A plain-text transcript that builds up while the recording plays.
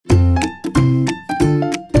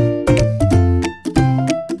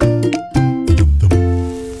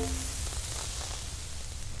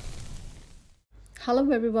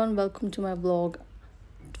Hello everyone, welcome to my vlog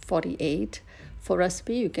 48. For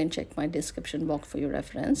recipe, you can check my description box for your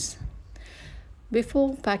reference.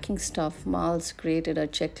 Before packing stuff, Miles created a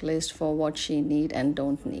checklist for what she need and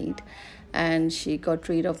don't need, and she got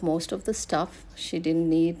rid of most of the stuff she didn't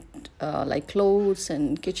need, like clothes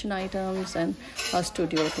and kitchen items and her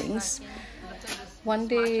studio things. One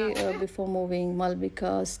day before moving,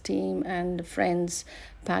 Malvika's team and friends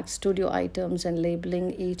packed studio items and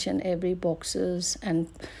labeling each and every boxes, and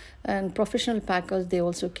professional packers, they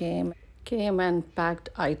also came and packed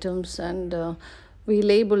items, and we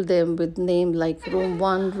labeled them with name like room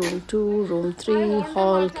 1, room 2, room 3,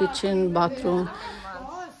 hall, kitchen, bathroom.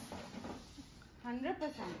 100%.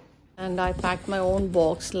 And I packed my own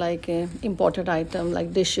box like imported item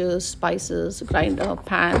like dishes, spices, grinder,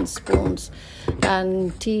 pans, spoons,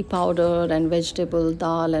 and tea powder and vegetable,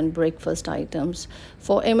 dal and breakfast items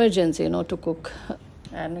for emergency, to cook.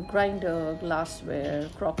 And grinder, glassware,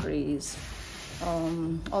 crockeries,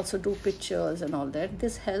 also do pictures and all that.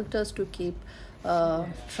 This helped us to keep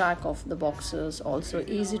track of the boxes, also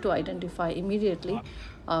easy to identify immediately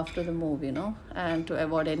after the move, and to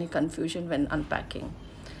avoid any confusion when unpacking.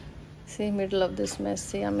 See, middle of this mess,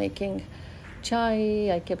 see, I'm making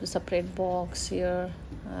chai. I kept a separate box here,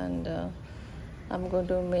 and I'm going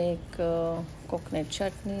to make coconut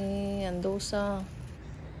chutney and dosa.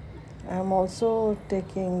 I'm also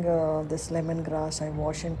taking this lemongrass I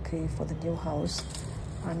wash and clean for the new house,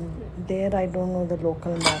 and there I don't know the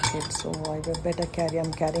local market, so I will better carry.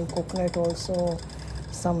 I'm carrying coconut also,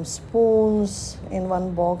 some spoons in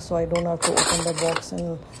one box, so I don't have to open the box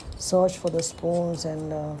and search for the spoons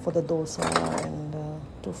and for the dosa and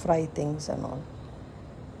to fry things and all.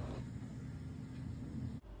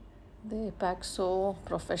 They pack so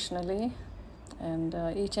professionally, and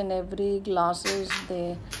each and every glasses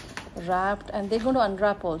they wrapped, and they're going to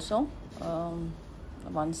unwrap also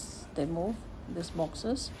once they move these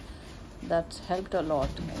boxes. That helped a lot.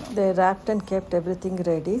 They wrapped and kept everything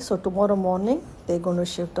ready, so tomorrow morning they're going to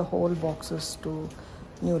shift the whole boxes to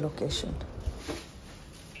new location.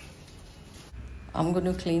 I'm going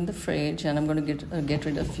to clean the fridge, and I'm going to get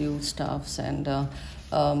rid of a few stuffs and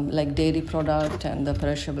like dairy product and the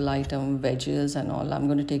perishable item, veggies and all. I'm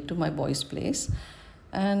going to take to my boy's place.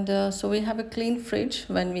 And so we have a clean fridge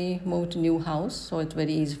when we move to new house, so it's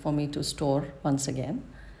very easy for me to store once again.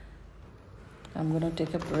 I'm going to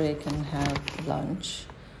take a break and have lunch.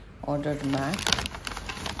 Ordered mac.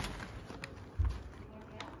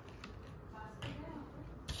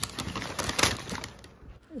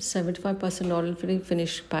 75% already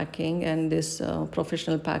finished packing, and this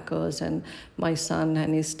professional packers and my son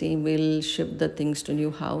and his team will ship the things to new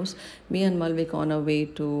house. Me and Malvik on our way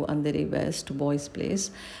to Andheri West, to boys' place.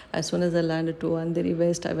 As soon as I landed to Andheri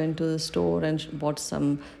West, I went to the store and bought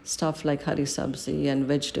some stuff like hari sabzi and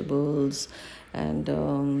vegetables and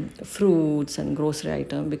fruits and grocery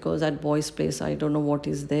item, because at boys' place I don't know what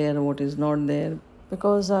is there, what is not there.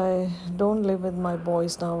 Because I don't live with my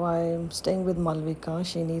boys now, I'm staying with Malvika.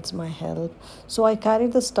 She needs my help. So I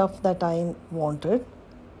carried the stuff that I wanted.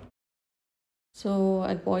 So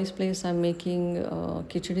at boys' place, I'm making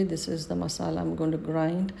khichdi. This is the masala I'm going to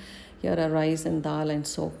grind. Here are rice and dal and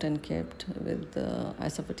soaked and kept with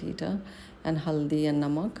asafoetida and haldi and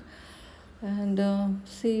namak. And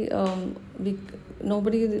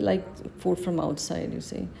nobody likes food from outside, you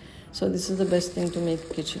see. So this is the best thing to make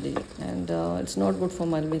khichdi, and it's not good for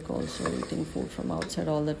Malvik also, eating food from outside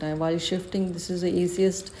all the time. While shifting, this is the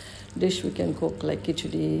easiest dish we can cook, like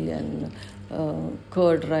khichdi and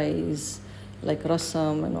curd rice, like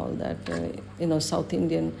rasam and all that. South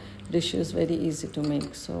Indian dishes, very easy to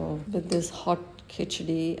make. So with this hot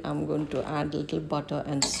khichdi, I'm going to add a little butter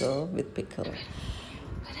and serve with pickle.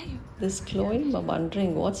 This Khloe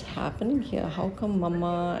wondering what's happening here. How come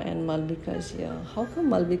Mama and Malvika is here? How come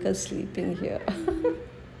Malvika is sleeping here?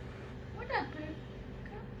 What happened?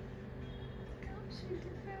 Come, sweetie.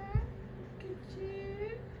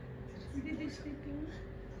 Kitchen. Didi sleeping.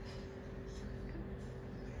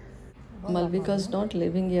 Malvika is not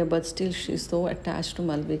living here, but still she's so attached to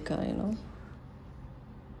Malvika,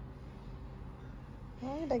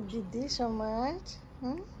 Oh, like Didi so much?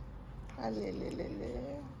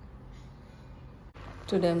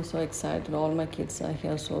 Today I'm so excited. All my kids are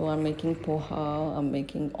here, so I'm making poha, I'm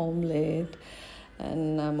making omelette,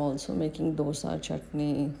 and I'm also making dosa,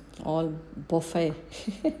 chutney, all buffet.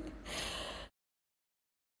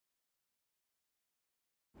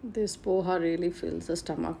 This poha really fills the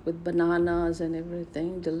stomach with bananas and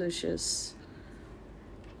everything. Delicious.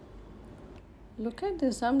 Look at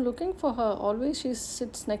this. I'm looking for her. Always she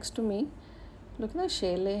sits next to me. Look at that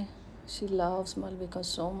Shaylee. She loves Malvika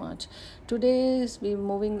so much. Today we're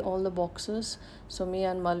moving all the boxes. So me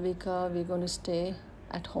and Malvika, we're going to stay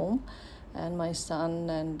at home, and my son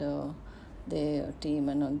and their team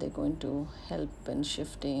and all, they're going to help in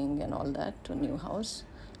shifting and all that to a new house.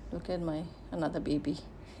 Look at my another baby.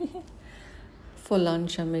 For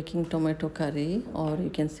lunch, I'm making tomato curry, or you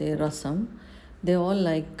can say rasam. They all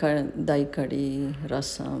like dai curry,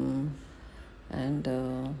 rasam, and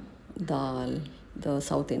dal, the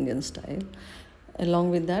South Indian style. Along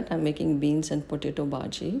with that, I'm making beans and potato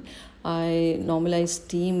bhaji. I normally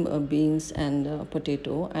steam beans and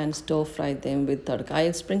potato and stir fry them with tadka.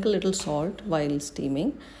 I sprinkle little salt while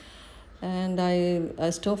steaming, and I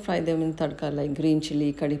stir fry them in tadka like green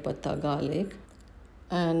chili, kadi patta, garlic,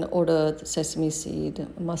 and ordered sesame seed,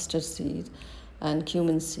 mustard seed, and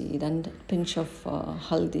cumin seed, and pinch of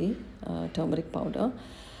haldi, turmeric powder.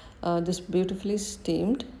 This beautifully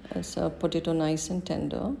steamed. It's a potato nice and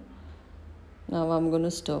tender. Now I'm going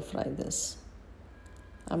to stir fry this.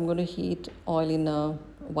 I'm going to heat oil in a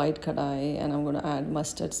white kadai, and I'm going to add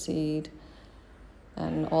mustard seed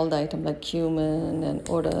and all the items like cumin and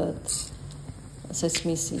ordered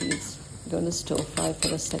sesame seeds. I'm going to stir fry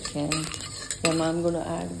for a second. Then I'm going to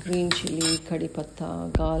add green chili, kadi patta,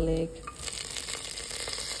 garlic,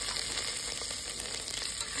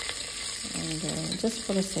 and just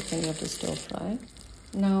for a second you have to stir fry.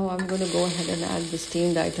 Now I'm going to go ahead and add the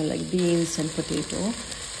steamed item like beans and potato,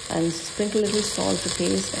 and sprinkle a little salt to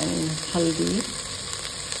taste and haldi.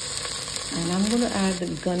 And I'm going to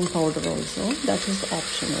add gunpowder also. That is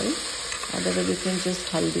optional. Otherwise you can just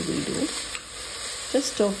haldi will do.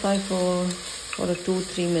 Just stir fry for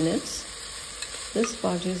 2-3 minutes. This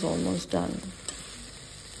bhaji is almost done.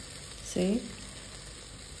 See?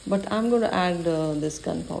 But I'm going to add this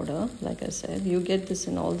gunpowder. Like I said, you get this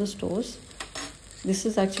in all the stores. This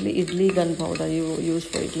is actually idli gunpowder you use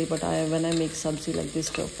for idli, but when I make sabzi like this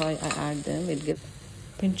stir fry, I add them. It gives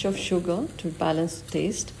a pinch of sugar to balance the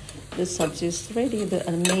taste. This sabzi is ready. They're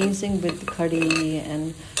amazing with curry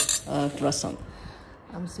and rasam.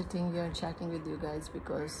 I'm sitting here chatting with you guys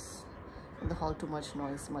because in the hall too much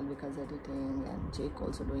noise. Malvika's editing and Jake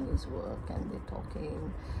also doing his work, and they're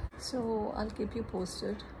talking. So I'll keep you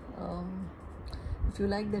posted. If you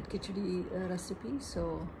like that khichdi recipe,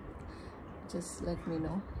 so just let me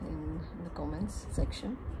know in the comments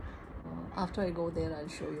section. After I go there, I'll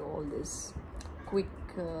show you all this quick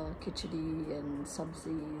khichdi and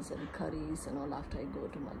sabzis and curries and all after I go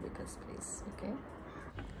to Malvika's place. Okay.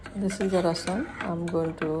 This is the rasam. I'm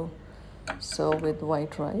going to serve with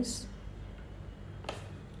white rice.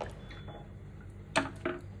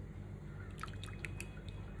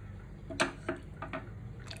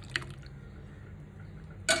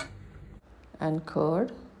 And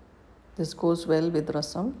curd. This goes well with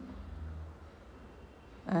rasam,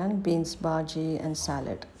 and beans bhaji and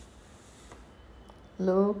salad.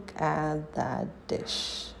 Look at that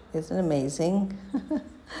dish. Isn't it amazing?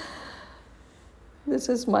 This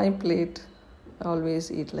is my plate. I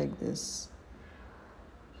always eat like this.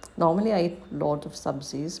 Normally I eat a lot of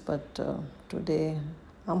sabzis, but today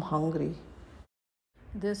I'm hungry.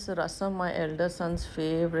 This rasam, my elder son's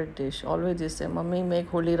favorite dish. Always he say, "Mummy make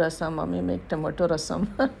holi rasam, Mummy make tomato rasam."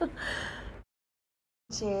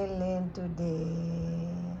 Chili today.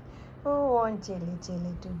 Who wants chili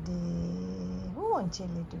today? Who wants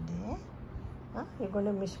chili today? Huh? You're going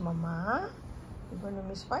to miss Mama? You're going to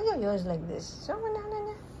miss... Why your ears like this? So,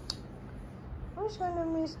 banana. Who's going to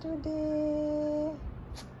miss today?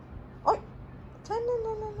 Oh!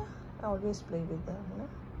 I always play with her, you know?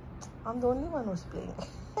 I'm the only one who's playing.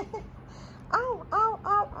 Ow, ow,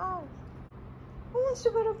 ow, ow. Who wants to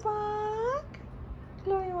go to park?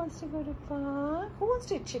 Khloe wants to go to park. Who wants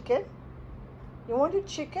to eat chicken? You want to eat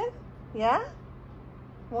chicken? Yeah?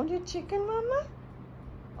 Want to eat chicken, Mama?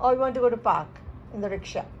 Or you want to go to park in the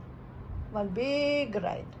rickshaw? One big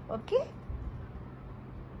ride, okay?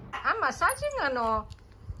 I'm massaging or no?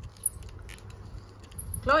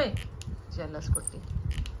 Khloe, jealous kutti.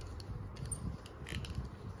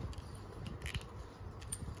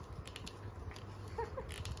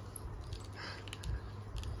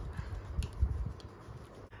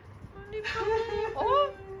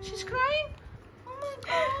 Oh, she's crying. Oh my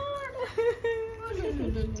God.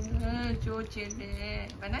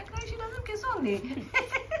 When I cry, she doesn't kiss only.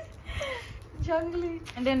 Jungly.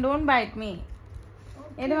 And then don't bite me.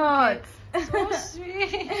 Okay, It hurts. okay. So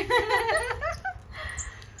sweet.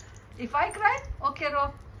 If I cry, okay,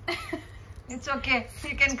 Ro. It's okay.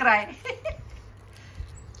 You can cry.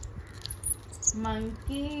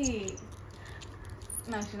 Monkey.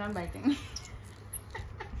 No, she's not biting.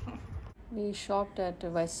 We shopped at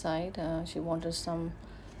West Side. She wanted some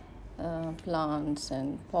plants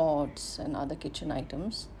and pots and other kitchen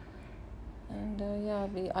items. And yeah,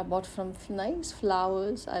 I bought from nice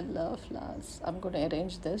flowers. I love flowers. I'm going to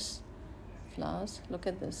arrange this flowers. Look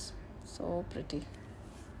at this, so pretty.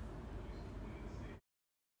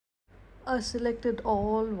 I selected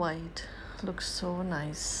all white. Looks so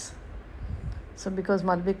nice. So because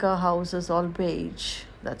Malvika house is all beige,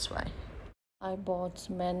 that's why. I bought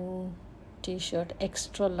men t-shirt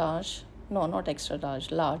extra large. No, not extra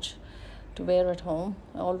large, large, to wear at home.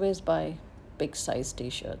 I always buy big size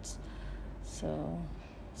t-shirts. So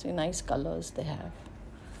see, nice colors they have.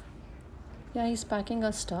 Yeah, he's packing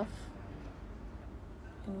our stuff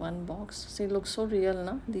in one box. See, it looks so real,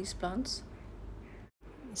 na, these plants.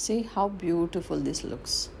 See how beautiful this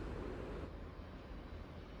looks.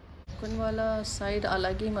 Kunwala side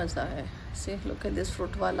alagi maza hai. See, look at this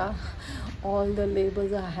fruit wala. All the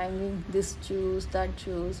labels are hanging. This juice, that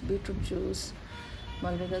juice, beetroot juice.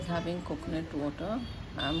 Malvika is having coconut water.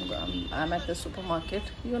 I'm at the supermarket.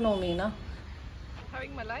 You know me, na?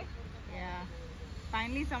 Having malai? Yeah.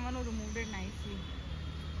 Finally, someone who removed it nicely.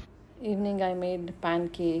 Evening, I made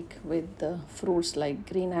pancake with the fruits like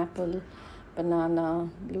green apple, banana,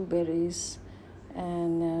 blueberries,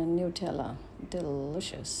 and Nutella.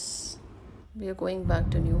 Delicious. We are going back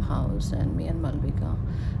to new house, and me and Malvika.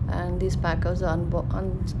 And these packers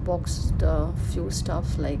unboxed a few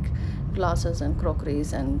stuff like glasses and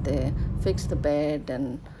crockeries, and they fixed the bed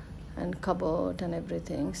and cupboard and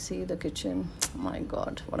everything. See the kitchen. My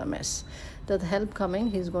God, what a mess. There's help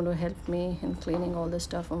coming. He's going to help me in cleaning all the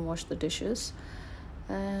stuff and wash the dishes.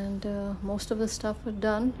 And most of the stuff are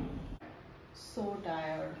done. So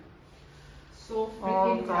tired. So Oh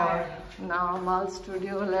freaking God. tired. Now Mal's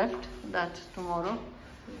studio left. That tomorrow.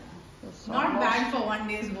 It's Not almost- bad for one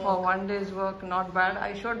day's work. For one day's work, not bad.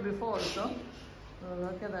 I showed before also. So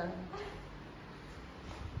look at that.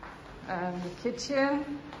 And the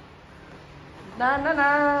kitchen. Na na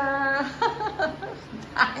na.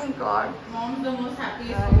 Thank God. Mom's the most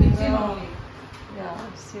happiest I for kitchen know. only.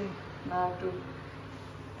 Yeah, see, now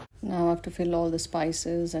I have to fill all the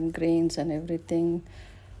spices and grains and everything.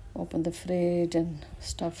 Open the fridge and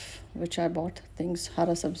stuff which I bought, things,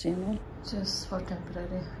 hara sabzi and all. Just for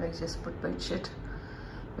temporary, I just put bed shit.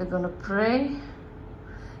 We're gonna pray,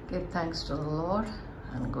 give thanks to the Lord,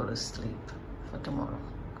 and go to sleep for tomorrow.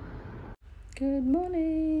 Good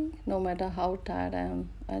morning. No matter how tired I am,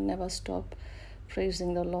 I never stop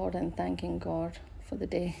praising the Lord and thanking God for the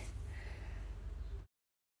day.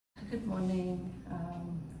 Good morning.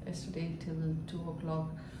 Yesterday till 2 o'clock,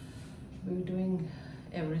 we were doing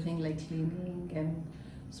everything like cleaning and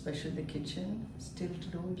especially the kitchen. Still to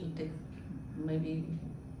do, it will take maybe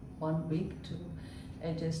 1 week to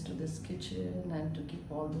adjust to this kitchen and to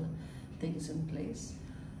keep all the things in place.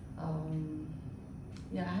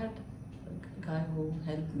 Yeah, I had a guy who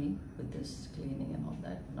helped me with this cleaning and all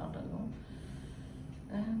that, not alone.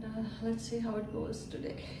 And let's see how it goes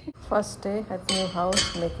today. First day at new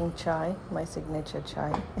house, making chai, my signature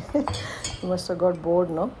chai. You must have got bored,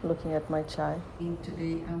 no? Looking at my chai.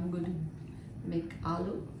 Today I'm going to make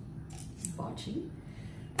aloo bhaji,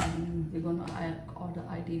 and we're going to order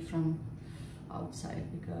ID from outside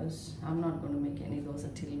because I'm not going to make any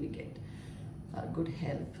dosa till we get good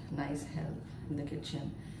help, nice help in the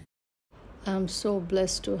kitchen. I'm so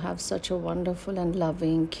blessed to have such a wonderful and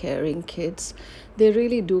loving, caring kids. They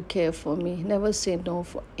really do care for me, never say no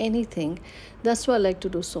for anything. That's why I like to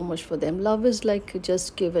do so much for them. Love is like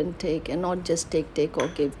just give and take, and not just take or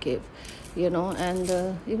give, you know.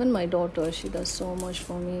 And even my daughter, she does so much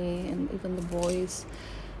for me, and even the boys.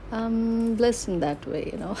 I'm blessed in that way,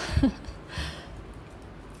 you know.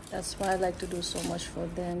 That's why I like to do so much for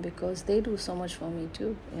them, because they do so much for me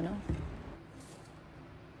too, you know.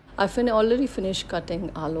 I already finished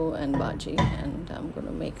cutting aloo and bhaji, and I'm going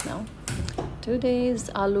to make now. Today's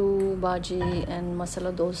aloo bhaji and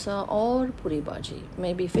masala dosa or puri bhaji.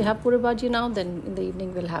 Maybe if we have puri bhaji now, then in the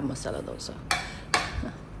evening we'll have masala dosa.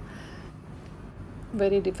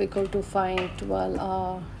 Very difficult to find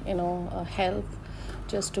 12 help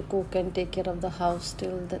just to cook and take care of the house.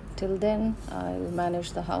 Till then, I'll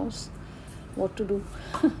manage the house. What to do?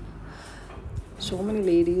 So many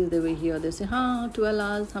ladies, they were here. They say, हाँ 12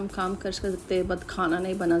 hours हम काम कर सकते हैं, but खाना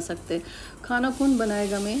नहीं बना सकते. खाना कौन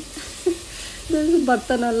बनाएगा मैं? There's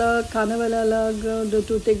बर्तन अलग, खाने वाले अलग,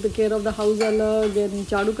 to take the care of the house अलग, and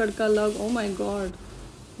झाड़ू कड़का अलग. Oh my God.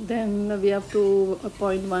 Then we have to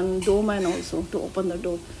appoint one doorman also to open the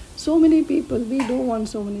door. So many people. We don't want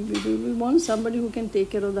so many people. We want somebody who can take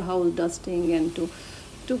care of the house, dusting, and to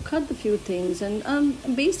cut the few things,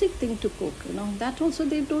 and basic thing to cook, you know. That also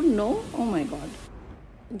they don't know. Oh my God.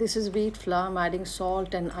 This is wheat flour. I'm adding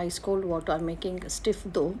salt and ice cold water. I'm making a stiff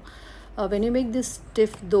dough. When you make this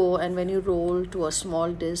stiff dough and when you roll to a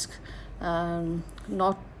small disc,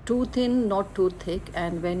 not too thin, not too thick,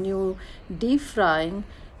 and when you deep frying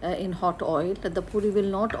in hot oil, the puri will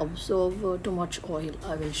not absorb too much oil.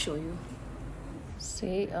 I will show you.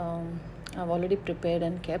 See, I've already prepared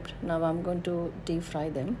and kept. Now I'm going to deep fry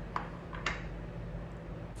them.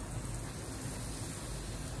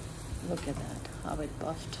 Look at that, how it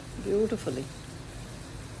puffed beautifully.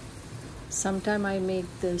 Sometime I make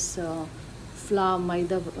this flour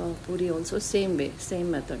maida puri also, same way,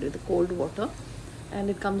 same method with the cold water, and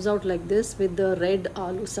it comes out like this with the red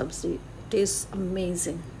aloo sabzi. Tastes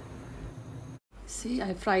amazing. See,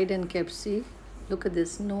 I fried and kept. See, look at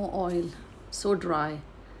this, no oil, so dry.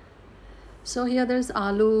 So here there's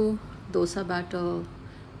aloo dosa batter.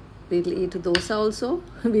 We'll eat dosa also,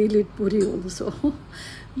 we'll eat puri also.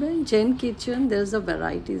 But in Jain kitchen, there's a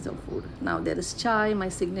varieties of food. Now there is chai, my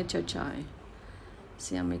signature chai.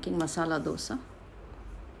 See, I'm making masala dosa.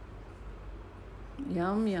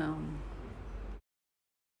 Yum, yum.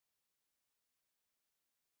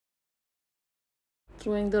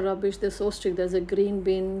 Throwing the rubbish, they're so strict. There's a green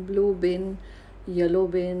bin, blue bin, yellow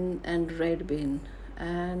bin, and red bin.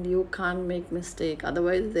 And you can't make mistake,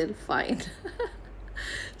 otherwise they'll fine.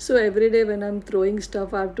 So every day when I'm throwing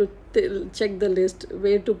stuff, I have to check the list,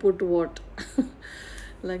 where to put what.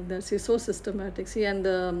 Like that. See, so systematic. See, and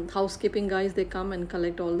the housekeeping guys, they come and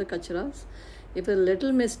collect all the kacharas. If a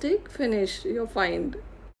little mistake, finish, you're fined.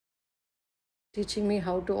 Teaching me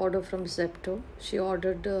how to order from Zepto. She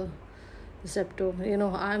ordered Zepto. You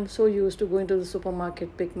know, I'm so used to going to the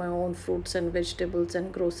supermarket, pick my own fruits and vegetables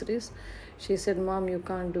and groceries. She said, Mom, you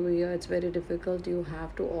can't do here. It's very difficult. You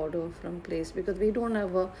have to order from place because we don't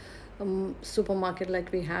have a supermarket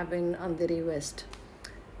like we have in Andheri West.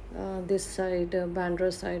 This side,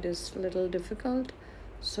 Bandra side is a little difficult.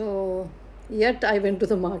 So, yet I went to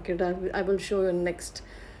the market. I will show you next.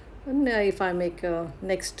 If I make a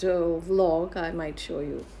next vlog, I might show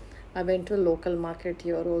you. I went to a local market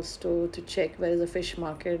here also to check where is a fish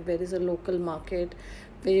market, where is a local market,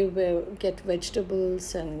 where you get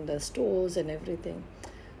vegetables and stores and everything.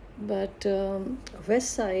 But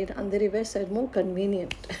west side, Andheri west side, more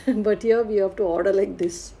convenient. But here we have to order like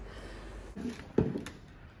this.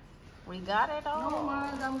 We got it all. No,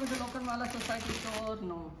 Maharaj, I'm going to local Mala society store.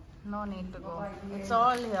 No. No need to go. It's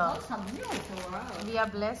all here. Sabzi also, wow. We are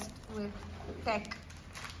blessed with tech.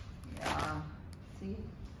 Yeah. See?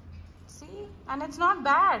 See? And it's not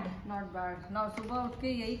bad. Not bad. Now, सुबह उठ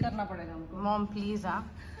के यही करना पड़ेगा हमको. Mom, please, huh?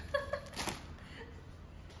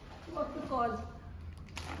 What to call?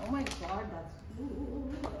 Oh my God, that's.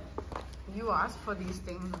 You asked for these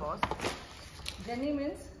things, boss. Jenny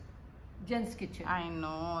means Jen's kitchen. I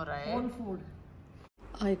know, right? Whole food.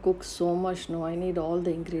 I cook so much now. I need all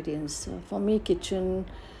the ingredients. For me, kitchen,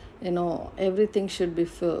 you know, everything should be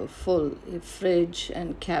full. Fridge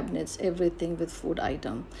and cabinets, everything with food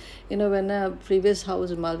item. You know, when a previous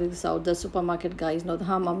house in Malvik South, the supermarket guys know,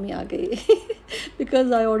 हाँ mummy आ गई,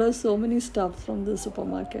 because I order so many stuff from the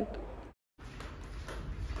supermarket.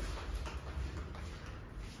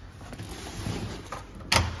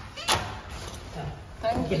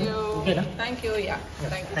 Thank you. Okay, no? Thank you. Yeah.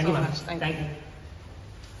 Thank you so much. Thank you.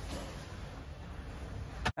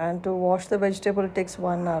 And to wash the vegetable takes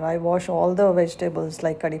 1 hour. I wash all the vegetables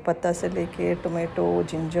like kadi patta se leke, tomato,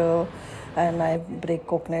 ginger, and I break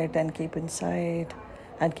coconut and keep inside,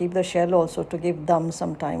 and keep the shell also to give dum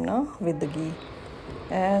sometime now with the ghee,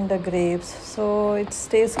 and the grapes, so it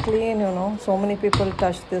stays clean. You know, so many people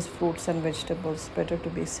touch these fruits and vegetables. Better to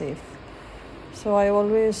be safe. So I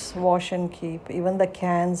always wash and keep. Even the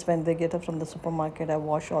cans, when they get it from the supermarket, I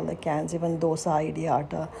wash all the cans, even dosa, idli,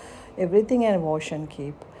 atta, everything I wash and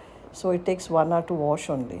keep. So it takes 1 hour to wash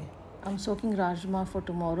only. I'm soaking rajma for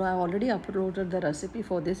tomorrow. I already uploaded the recipe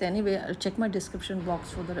for this. Anyway, I'll check my description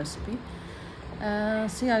box for the recipe.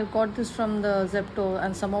 See, I got this from the Zepto,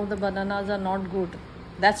 and some of the bananas are not good.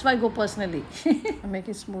 That's why I go personally. I'm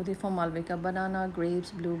making smoothie for Malvika. Banana,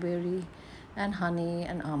 grapes, blueberry, and honey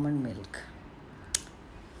and almond milk.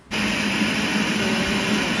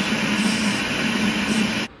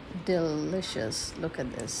 Delicious. Look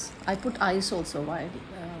at this. I put ice also while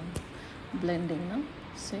blending. No?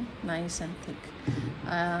 See, nice and thick.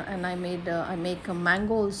 And I make a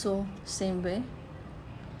mango also same way.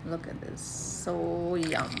 Look at this. So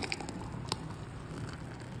yum.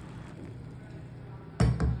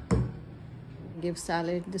 Give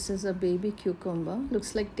salad. This is a baby cucumber.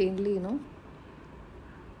 Looks like tangly, you know.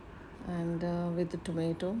 And with the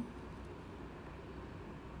tomato.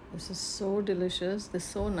 This is so delicious. This is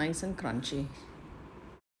so nice and crunchy.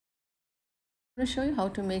 I'm going to show you how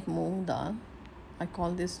to make moong dal. I call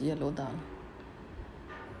this yellow dal.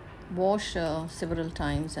 Wash several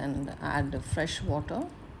times and add fresh water,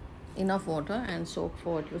 enough water, and soak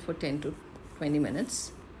for 10 to 20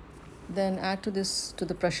 minutes. Then add to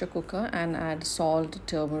the pressure cooker and add salt,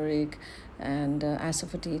 turmeric, and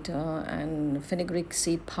asafoetida and fenugreek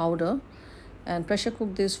seed powder, and pressure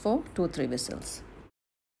cook this for 2-3 whistles.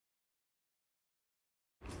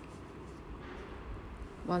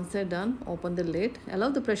 Once they're done, open the lid, allow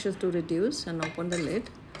the pressure to reduce, and open the lid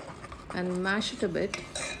and mash it a bit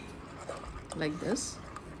like this.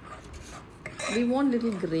 We want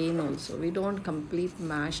little grain also. We don't want complete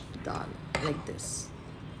mashed dal like this.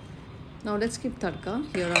 Now let's keep tadka.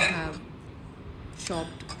 Here I have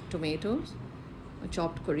chopped tomatoes,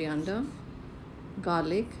 chopped coriander,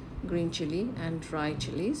 garlic, green chili and dry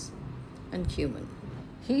chilies, and cumin.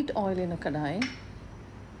 Heat oil in a kadai,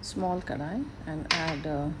 small kadai, and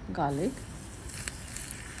add garlic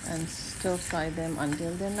and stir fry them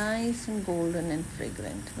until they're nice and golden and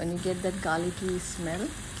fragrant. When you get that garlicky smell,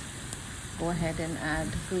 go ahead and add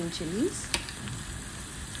green chilies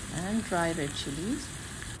and dry red chilies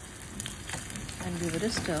and give it a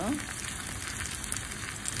stir.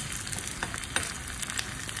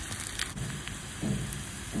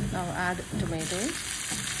 Now add tomatoes,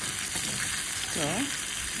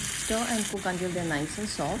 stir and cook until they're nice and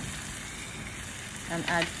soft, and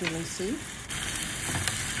add cumin seed.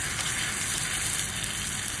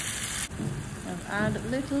 Now add a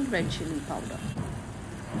little red chili powder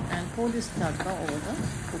and pour this tadka over the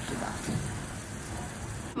cooked dal.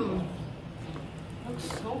 Looks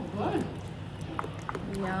so good.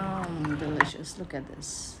 Yum, delicious. Look at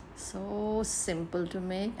this. So simple to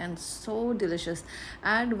make and so delicious.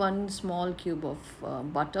 Add 1 small cube of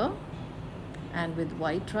butter, and with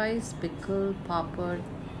white rice, pickle, papad,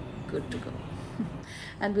 good to go.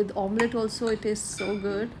 And with omelette also, it is so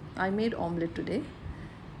good. I made omelette today.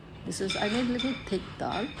 I made little thick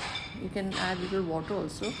dal. You can add little water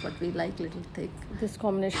also, but we like little thick. This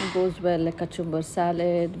combination goes well like kachumber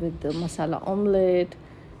salad with the masala omelette.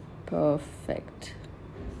 Perfect.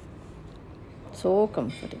 So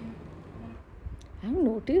comforting. I have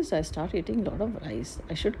noticed I start eating a lot of rice.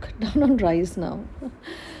 I should cut down on rice now.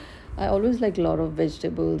 I always like a lot of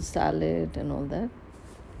vegetables, salad and all that.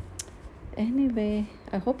 Anyway,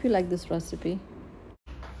 I hope you like this recipe.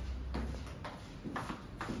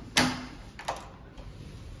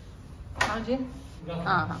 Ajin?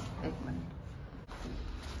 Ek minute.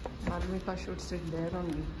 Madhumika should sit there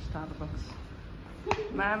only, Starbucks.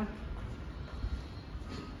 Ma'am.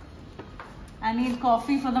 I need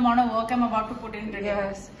coffee for the amount of work I'm about to put in today.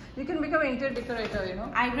 Yes. You can become an interior decorator, you know.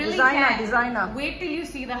 I really can. Designer. Wait till you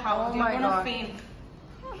see the house. Oh, you're my gonna God. faint.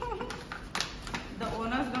 The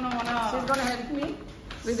owner's gonna wanna... She's gonna help me.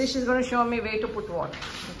 With this, she's gonna show me where to put what in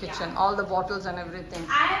the kitchen. Yeah. All the bottles and everything.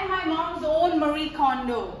 I am my mom's own Marie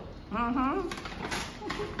Kondo.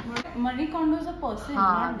 Marie Kondo is a person,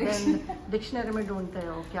 not dictionary. Dictionary mein dhoondte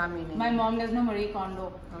ho, kya meaning? My mom does no Marie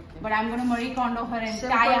Kondo. Okay. But I'm gonna Marie Kondo her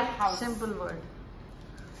entire house. Simple word.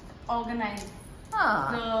 Organized.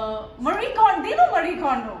 Ah. The Marie Kondo, do you know Marie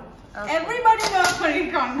Kondo? Okay. Everybody knows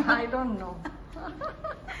Marie Kondo. I don't know.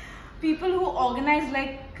 People who organize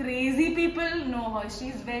like crazy people know her.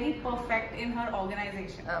 She's very perfect in her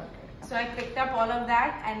organization. Okay. So I picked up all of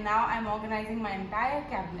that and now I'm organizing my entire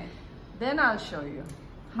cabinet. Then I'll show you.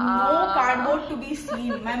 No cardboard to be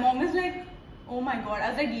seen. My mom is like, oh my God. I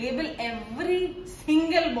was like, label every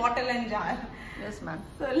single bottle and jar. Yes, ma'am.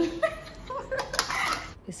 So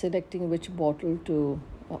selecting which bottle to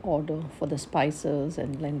order for the spices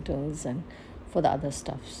and lentils and for the other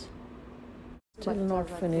stuffs. Still not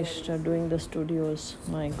finished doing the studios.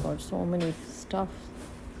 My God, so many stuff.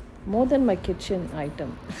 More than my kitchen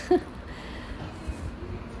item.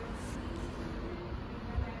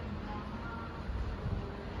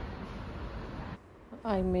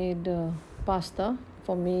 I made pasta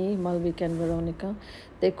for me, Malvika and Veronica.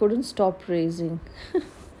 They couldn't stop praising.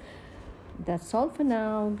 That's all for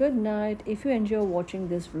now. Good night. If you enjoy watching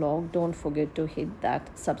this vlog, don't forget to hit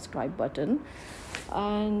that subscribe button.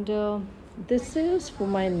 And this is for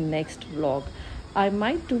my next vlog. I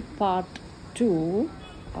might do part 2.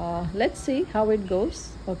 Let's see how it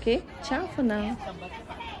goes. Okay, ciao for now.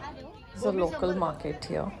 It's a local market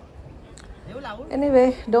here.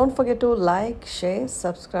 Anyway, don't forget to like, share,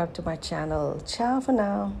 subscribe to my channel. Ciao for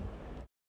now.